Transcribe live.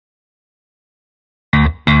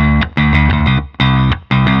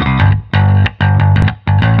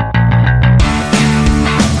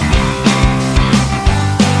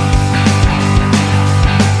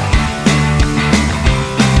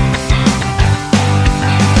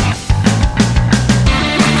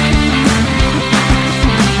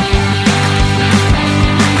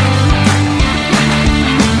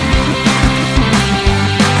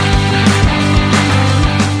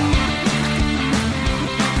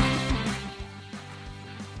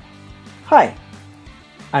Hi,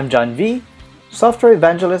 I'm John V, Software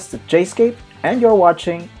Evangelist at JSCAPE, and you're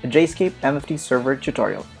watching a JSCAPE MFT Server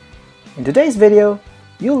tutorial. In today's video,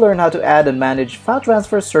 you'll learn how to add and manage file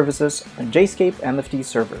transfer services on JSCAPE MFT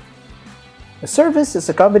Server. A service is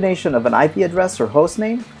a combination of an IP address or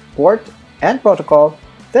hostname, port, and protocol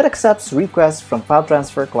that accepts requests from file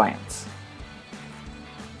transfer clients.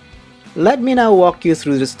 Let me now walk you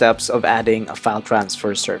through the steps of adding a file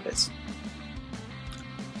transfer service.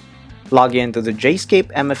 Log in to the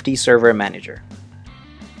JSCAPE MFT Server Manager.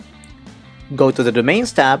 Go to the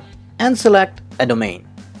Domains tab and select a domain.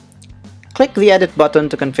 Click the Edit button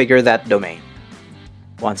to configure that domain.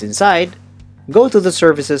 Once inside, go to the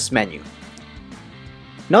Services menu.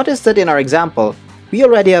 Notice that in our example, we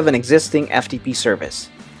already have an existing FTP service.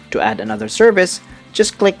 To add another service,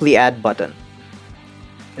 just click the Add button.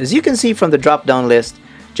 As you can see from the drop-down list,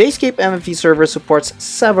 JSCAPE MFT Server supports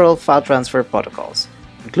several file transfer protocols,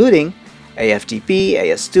 including AFTP,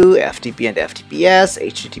 AS2, FTP and FTPS,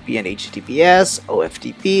 HTTP and HTTPS,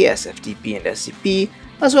 OFTP, SFTP and SCP,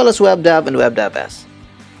 as well as WebDAV and WebDAVs.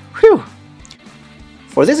 Whew!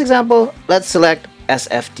 For this example, let's select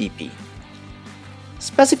SFTP.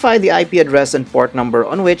 Specify the IP address and port number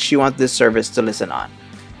on which you want this service to listen on.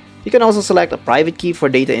 You can also select a private key for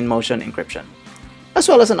data in motion encryption, as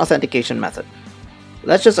well as an authentication method.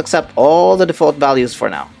 Let's just accept all the default values for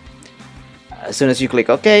now. As soon as you click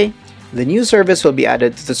OK, the new service will be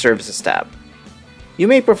added to the Services tab. You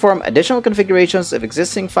may perform additional configurations of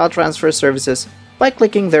existing file transfer services by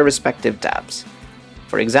clicking their respective tabs.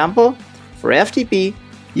 For example, for FTP,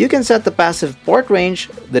 you can set the passive port range,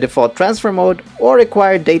 the default transfer mode, or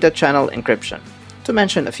required data channel encryption, to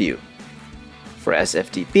mention a few. For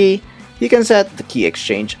SFTP, you can set the key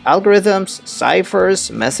exchange algorithms,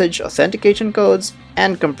 ciphers, message authentication codes,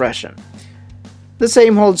 and compression. The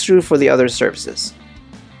same holds true for the other services.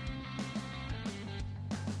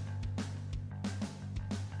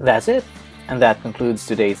 That's it, and that concludes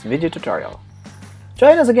today's video tutorial.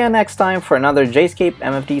 Join us again next time for another JSCAPE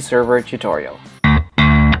MFT Server tutorial.